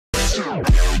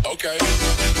Okay.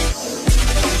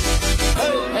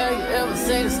 Have you ever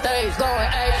seen the stage going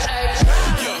H?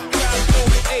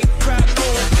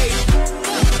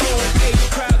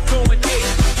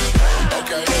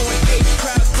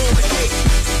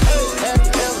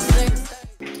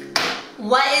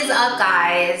 What is up,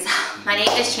 guys? My name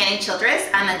is Channing Childress.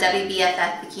 I'm a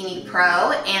WBFF Bikini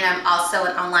Pro, and I'm also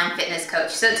an online fitness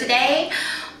coach. So today,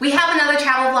 we have another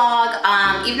travel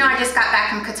vlog. Even though I just got back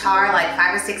from Qatar like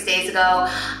 5 or 6 days ago,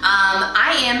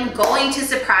 I am going to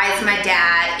surprise my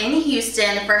dad in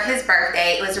Houston for his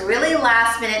birthday. It was a really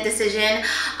last minute decision.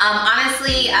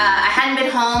 Honestly, I hadn't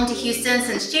been home to Houston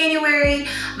since January.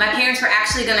 My parents were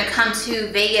actually gonna come to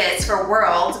Vegas for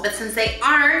Worlds, but since they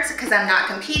aren't, because I'm not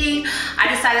competing, I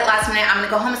decided last minute I'm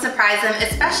gonna go home and surprise them,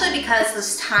 especially because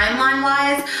this timeline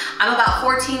wise, I'm about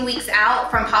 14 weeks out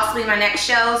from possibly my next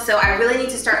show, so I really need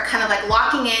to start kind of like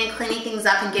locking in, cleaning things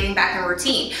up, and getting back in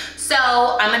routine. So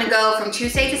I'm gonna go from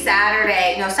Tuesday to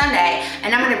Sunday,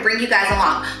 and I'm gonna bring you guys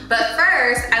along. But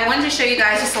first, I wanted to show you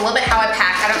guys just a little bit how I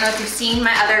pack. I don't know if you've seen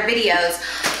my other videos,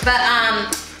 but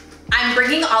I'm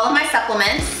bringing all of my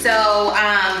supplements. So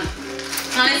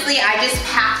honestly, I just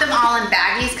pack them all in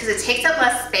baggies because it takes up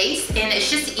less space and it's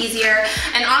just easier.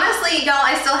 And honestly, y'all,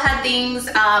 I still had things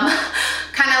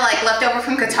kind of like left over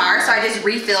from Qatar, so I just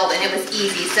refilled and it was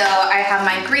easy. So I have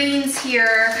my greens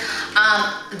here.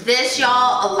 This,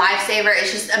 y'all, a lifesaver.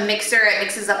 It's just a mixer. It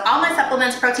mixes up all my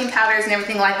supplements, protein powders, and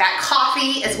everything like that.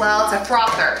 Coffee as well. It's a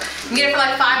frother. You can get it for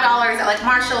like $5 at like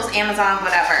Marshall's, Amazon,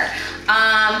 whatever.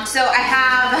 So I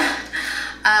have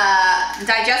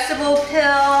digestible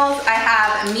pills. I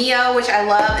have Mio, which I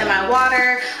love, in my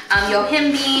water.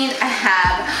 Yohimbine. I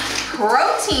have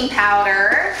protein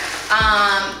powder,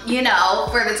 you know,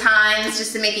 for the times,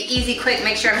 just to make it easy, quick,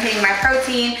 make sure I'm hitting my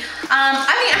protein.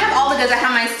 I mean, I have all the goods. I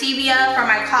have my stevia for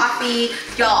my coffee.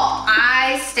 Y'all,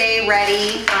 I stay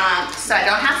ready, so I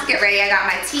don't have to get ready. I got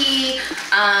my tea,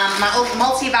 my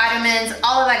multivitamins,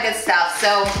 all of that good stuff.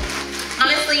 So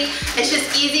honestly, it's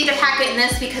just easy to pack it in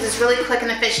this because it's really quick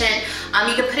and efficient.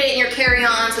 You can put it in your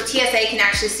carry-on so TSA can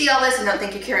actually see all this and don't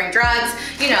think you're carrying drugs,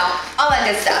 you know, all that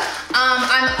good stuff.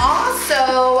 I'm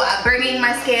also bringing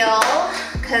my scale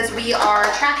because we are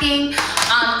tracking.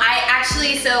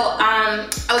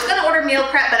 I was gonna order meal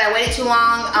prep, but I waited too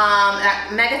long.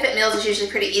 MegaFit Meals is usually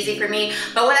pretty easy for me.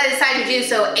 But what I decided to do,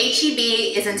 so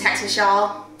HEB is in Texas,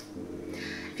 y'all.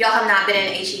 If y'all have not been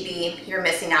in HEB, you're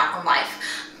missing out on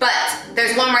life. But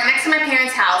there's one right next to my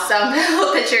parents' house, so I'm gonna put a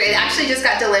little picture. It actually just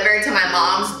got delivered to my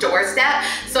mom's doorstep.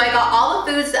 So I got all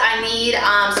the foods that I need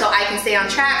so I can stay on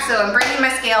track. So I'm bringing my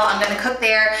scale, I'm gonna cook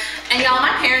there. And y'all,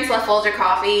 my parents love Folger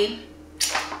coffee.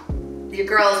 Your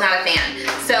girl is not a fan.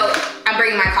 So I'm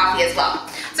bringing my coffee as well.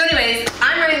 So anyways,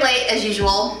 I'm running late as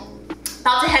usual.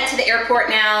 About to head to the airport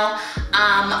now.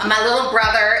 My little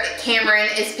brother, Cameron,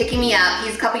 is picking me up.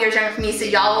 He's a couple years younger than me, so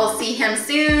y'all will see him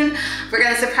soon. We're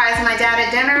gonna surprise my dad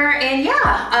at dinner, and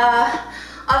yeah,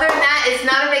 other than that, it's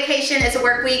not a vacation, it's a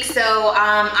work week, so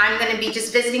I'm gonna be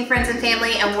just visiting friends and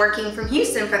family and working from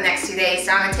Houston for the next 2 days.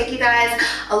 So I'm gonna take you guys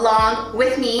along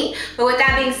with me. But with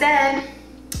that being said,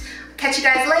 catch you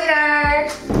guys later.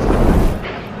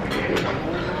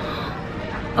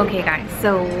 Okay guys,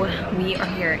 so we are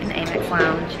here in the Amex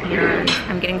Lounge and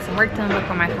I'm getting some work done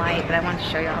before my flight, but I wanted to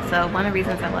show y'all. So one of the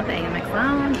reasons I love the Amex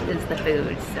Lounge is the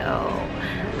food. So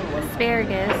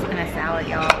asparagus and a salad,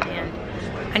 y'all, and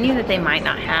I knew that they might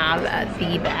not have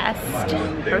the best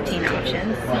protein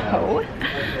options, so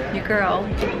your girl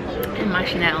and my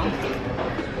Chanel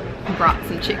brought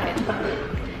some chicken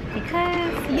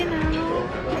because, you know,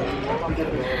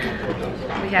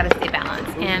 we gotta stay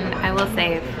balanced. And I will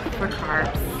say, for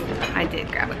carbs, I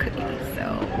did grab a cookie.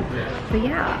 But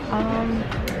yeah,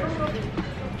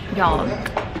 y'all,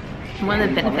 one of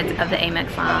the benefits of the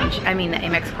Amex Lounge, I mean the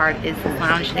Amex card, is this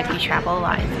lounge, and if you travel a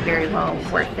lot, it's very well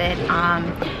worth it.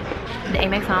 The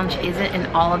Amex Lounge isn't in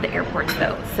all of the airports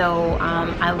though, so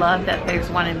I love that there's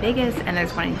one in Vegas and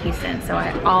there's one in Houston, so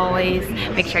I always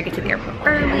make sure I get to the airport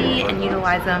early and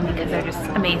utilize them because they're just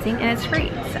amazing and it's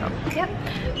free. So yeah,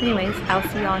 anyways, I'll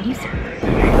see y'all in Houston.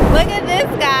 Look at this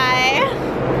guy.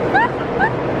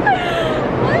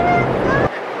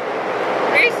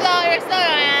 You're slow on it.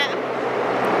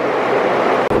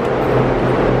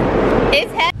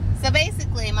 It's heavy. So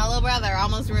basically, my little brother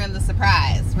almost ruined the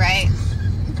surprise, right?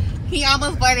 He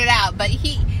almost blurted out, but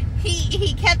he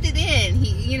kept it in.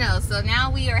 You know, so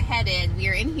now we are headed. We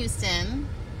are in Houston.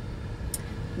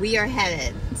 We are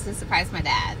headed to surprise my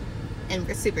dad, and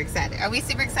we're super excited. Are we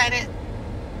super excited?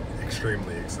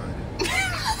 Extremely excited.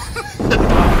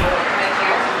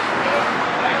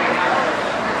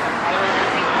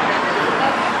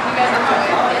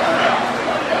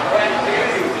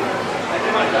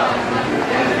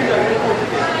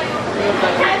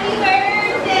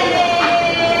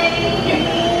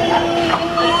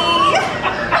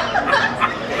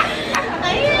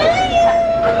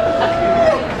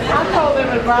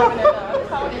 Happy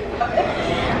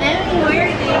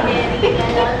birthday,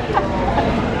 Daddy.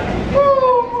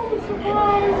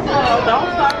 Oh, don't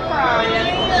stop crying.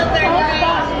 Don't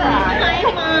stop crying.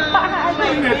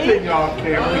 Bring that thing off,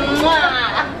 Kim.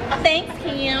 Thanks,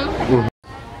 Kim.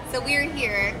 So we're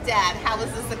here. Dad, how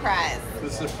was the surprise? The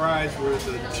surprise was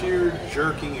a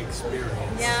tear-jerking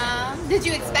experience. Yeah. Did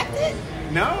you expect it?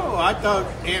 No, I thought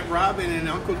Aunt Robin and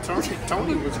Uncle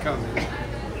Tony was coming.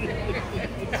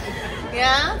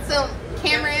 Yeah. So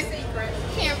Cameron,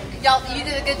 y'all, you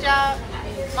did a good job.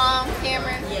 Mom,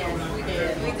 Cameron. Yes, we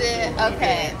did. We did.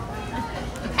 Okay.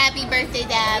 Happy birthday,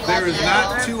 Dad. There Love is you.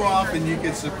 not too often you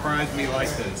can surprise me like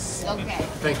this. Okay.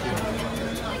 Thank you.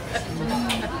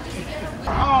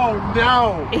 Oh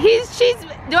no! She's,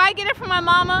 do I get it from my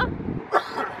mama?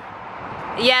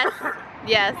 Yes,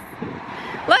 yes.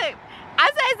 Look, I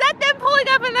said, is that them pulling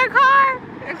up in their car?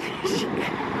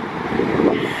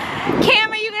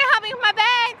 Cam, are you gonna help me with my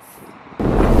bags?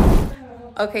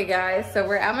 Okay guys, so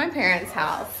we're at my parents'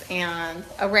 house and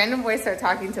a random voice started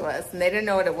talking to us and they didn't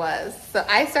know what it was. So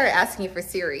I started asking for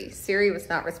Siri. Siri was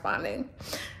not responding.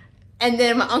 And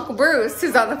then my Uncle Bruce,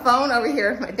 who's on the phone over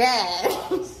here with my dad,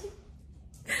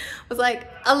 was like,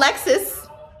 Alexis.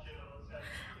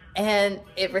 And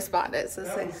it responded. So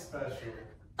it's like,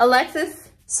 Alexis.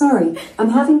 Sorry, I'm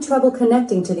having trouble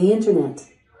connecting to the internet.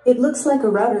 It looks like a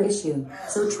router issue,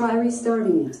 so try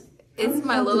restarting it. It's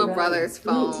my little brother's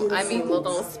phone. I mean,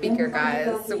 little speaker,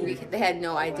 guys. So they had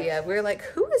no idea. We were like,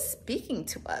 who is speaking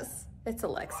to us? It's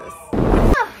Alexis.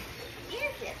 Oh,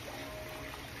 here's it.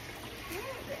 Here's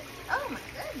it. Oh my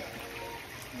goodness.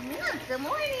 Yeah, good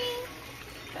morning.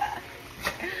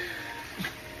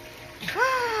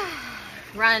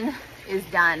 Run is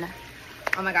done.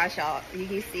 Oh my gosh, y'all. You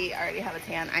can see I already have a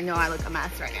tan. I know I look a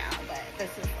mess right now, but this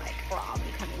is like raw me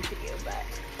coming to you, but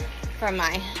from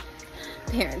my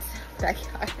parents'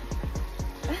 backyard.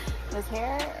 This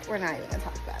hair, we're not even gonna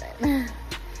talk about it.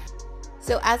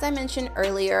 So as I mentioned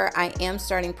earlier, I am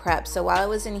starting prep. So while I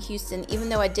was in Houston, even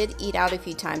though I did eat out a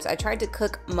few times, I tried to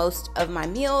cook most of my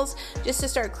meals just to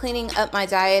start cleaning up my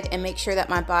diet and make sure that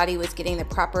my body was getting the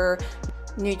proper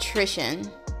nutrition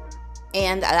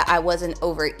and that I wasn't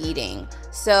overeating.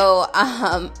 So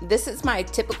this is my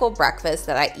typical breakfast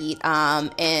that I eat,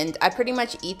 and I pretty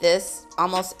much eat this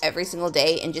almost every single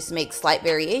day and just make slight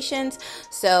variations.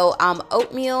 So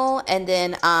oatmeal and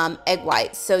then egg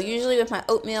whites. So usually with my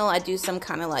oatmeal, I do some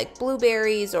kind of like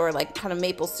blueberries or like kind of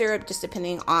maple syrup, just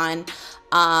depending on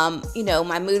you know,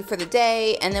 my mood for the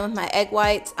day. And then with my egg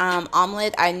whites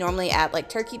omelet, I normally add like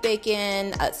turkey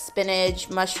bacon, spinach,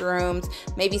 mushrooms,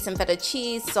 maybe some feta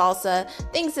cheese, salsa,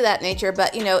 things of that nature.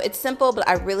 But you know, it's simple, but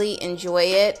I really enjoy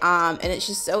it, and it's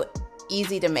just so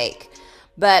easy to make.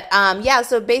 But yeah,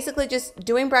 so basically just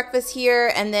doing breakfast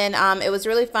here, and then it was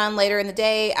really fun. Later in the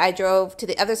day, I drove to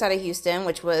the other side of Houston,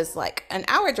 which was like an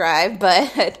hour drive,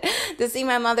 but to see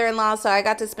my mother-in-law. So I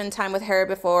got to spend time with her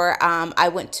before I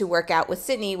went to work out with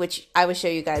Sydney, which I will show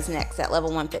you guys next at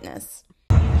Level 1 Fitness.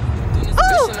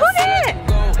 Oh, who did it?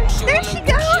 There she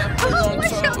goes. Oh,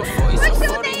 what's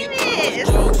your name is?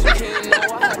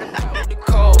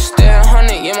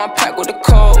 Yeah, my pack with the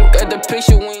code. Got the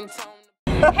picture when.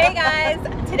 Hey guys,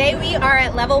 today we are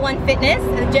at Level 1 Fitness,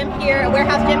 a gym here, a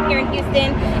warehouse gym here in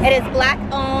Houston. It is black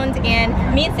owned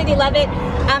and me and Sydney love it.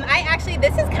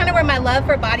 This is kind of where my love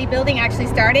for bodybuilding actually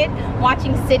started,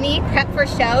 watching Sydney prep for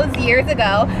shows years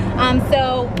ago.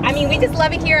 So, I mean, we just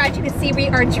love it here. As you can see, we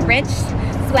are drenched.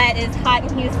 Sweat is hot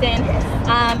in Houston.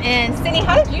 And Sydney,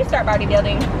 how did you start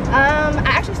bodybuilding? I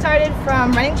actually started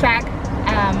from running track.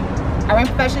 I ran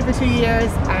professionally for 2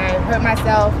 years. I hurt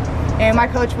myself, and my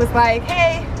coach was like,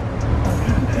 hey,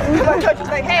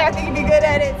 I think you'd be good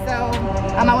at it. So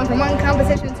I went from one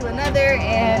competition to another,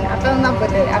 and I fell in love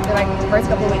with it after like the first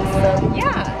couple of weeks. So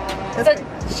yeah. So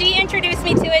she introduced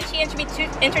me to it. She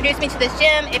introduced me to this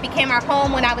gym. It became our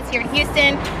home when I was here in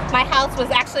Houston. My house was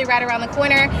actually right around the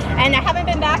corner, and I haven't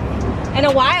been back in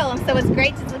a while. So it's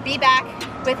great to be back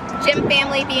with gym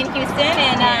family, be in Houston,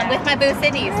 and with my boo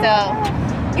Sydney. So.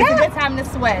 It's a good time to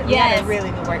sweat. Yes. We had a really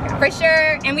good workout. For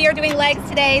sure. And we are doing legs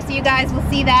today, so you guys will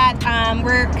see that.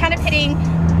 We're kind of hitting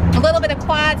a little bit of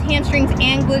quads, hamstrings,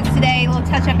 and glutes today. A little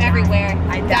touch up everywhere.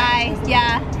 Thighs,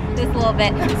 yeah, just a little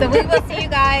bit. So we will see you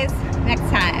guys next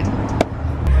time.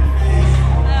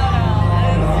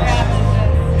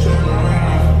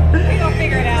 We're gonna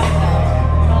figure it out.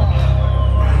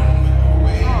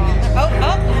 Oh,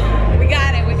 we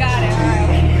got it. All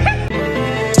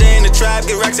right. Stay in the tribe,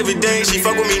 get right. racks every day. She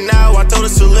fuck with me now, I told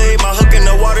her too late. My hook in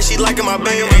the water, she liking my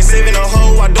babe. Ain't saving a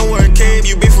hoe, I don't wear a cave.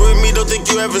 You beef with me, don't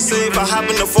think you ever safe. I hop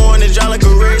in the foreign and drive like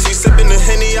a race. We sipping the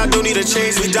Henny, I don't need a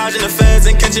chase. We dodging the feds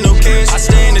and catching no case. I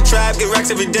stay in the trap, get racks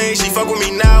every day. She fuck with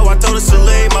me now, I told her too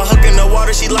late. My hook in the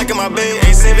water, she liking my babe.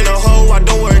 Ain't saving a hoe, I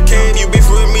don't wear a cave. You beef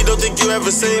with me, don't think you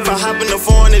ever safe. I hop in the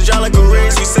foreign and drive like a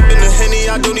race. We sipping the Henny,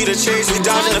 I don't need a chase. We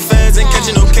dodging the feds and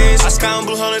catching no case. I sky on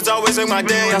blue hundreds, always make my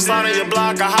day. I slide on your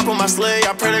block, I hop on my sleigh.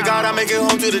 I pray to God I make it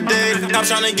home to the day. Stop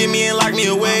trying to get me and lock me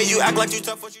away. You act like you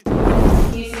tough, what you do?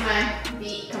 You see my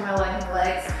feet, come my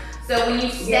legs. So when you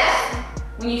step,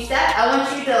 I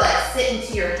want you to like sit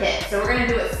into your hip. So we're gonna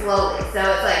do it slowly. So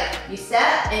it's like you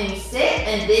step and you sit,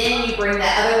 and then you bring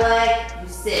that other leg, you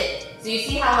sit. So you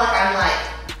see how like I'm like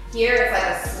here, it's like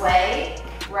a sway,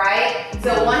 right?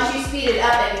 So once you speed it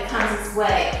up, it becomes a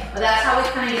sway. But that's how we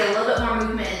kind of get a little bit more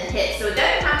movement in the hip. So it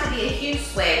doesn't have to be a huge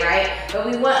sway, right? But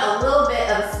we want a little bit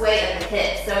of a sway at the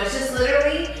hip. So it's just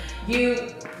literally,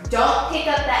 you don't pick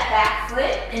up that back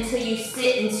foot until you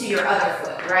sit into your other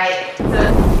foot, right?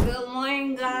 So good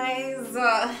morning, guys.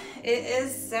 It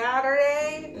is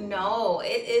Saturday. No,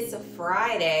 it is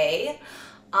Friday.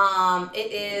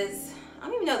 It is, I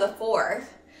don't even know, the 4th.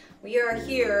 We are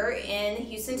here in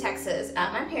Houston, Texas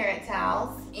at my parents'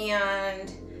 house,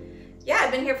 and yeah,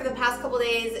 I've been here for the past couple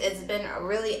days. It's been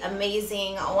really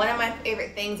amazing. One of my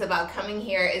favorite things about coming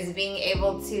here is being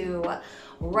able to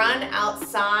run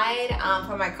outside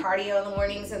for my cardio in the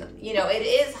mornings. And you know, it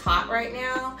is hot right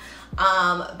now,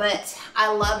 but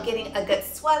I love getting a good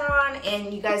sweat on,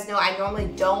 and you guys know I normally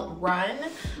don't run,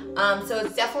 so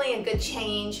it's definitely a good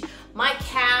change. My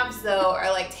calves though are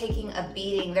like taking a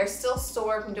beating. They're still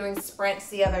sore from doing sprints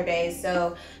the other day,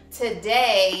 so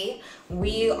today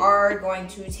we are going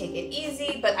to take it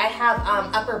easy, but I have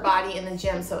upper body in the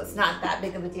gym, so it's not that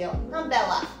big of a deal. I'm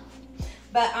Bella.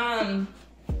 But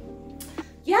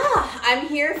yeah, I'm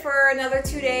here for another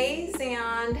 2 days,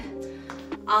 and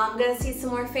I'm gonna see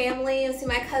some more family and see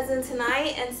my cousin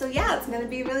tonight, and so yeah, it's gonna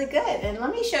be really good. And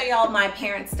let me show y'all my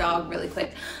parents' dog really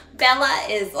quick. Bella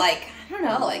is like, I don't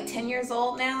know, like 10 years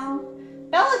old now.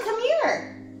 Bella, come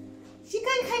here. She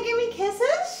gonna come give me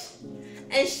kisses?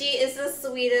 And she is the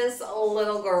sweetest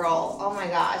little girl. Oh my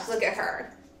gosh, look at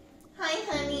her. Hi,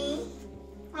 honey.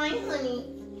 Hi, honey.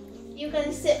 You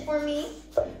gonna sit for me?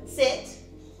 Sit,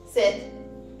 sit.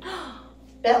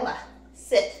 Bella,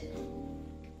 sit.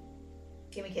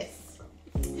 Give me a kiss.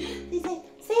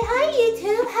 Say hi,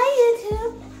 YouTube. Hi,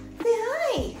 YouTube. Say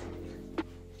hi.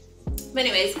 But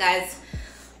anyways, guys,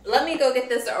 let me go get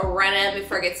this running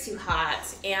before it gets too hot.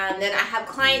 And then I have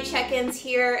client check-ins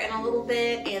here in a little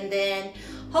bit, and then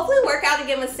hopefully work out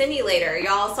again with Cindy later.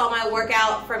 Y'all saw my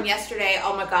workout from yesterday.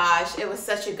 Oh my gosh, it was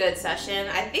such a good session.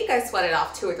 I think I sweated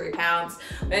off 2 or 3 pounds.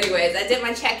 But anyways, I did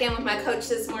my check-in with my coach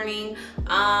this morning.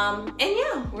 And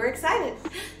yeah, we're excited.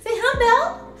 Say hi,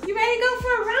 Belle. You ready to go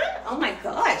for a run? Oh my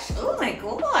gosh, oh my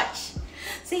gosh.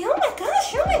 Say, oh my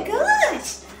gosh, oh my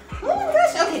gosh. Oh my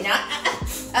gosh. Okay, now,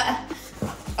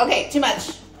 okay, too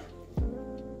much.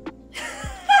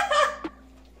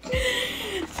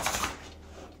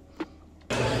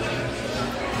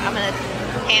 I'm gonna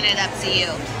hand it up to you.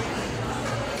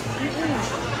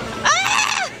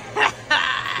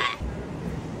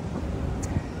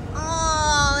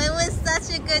 Oh, it was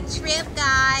such a good trip,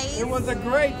 guys. It was a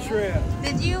great trip.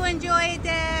 Did you enjoy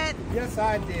that? Yes,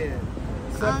 I did.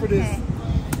 Except for this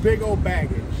big old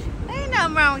baggage. Ain't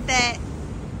nothing wrong with that.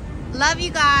 Love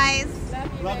you guys.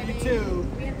 Love you too.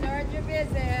 We enjoyed your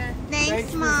visit. Thanks,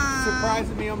 Thanks Mom. for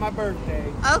surprising me on my birthday.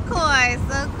 Of course,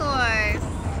 of course.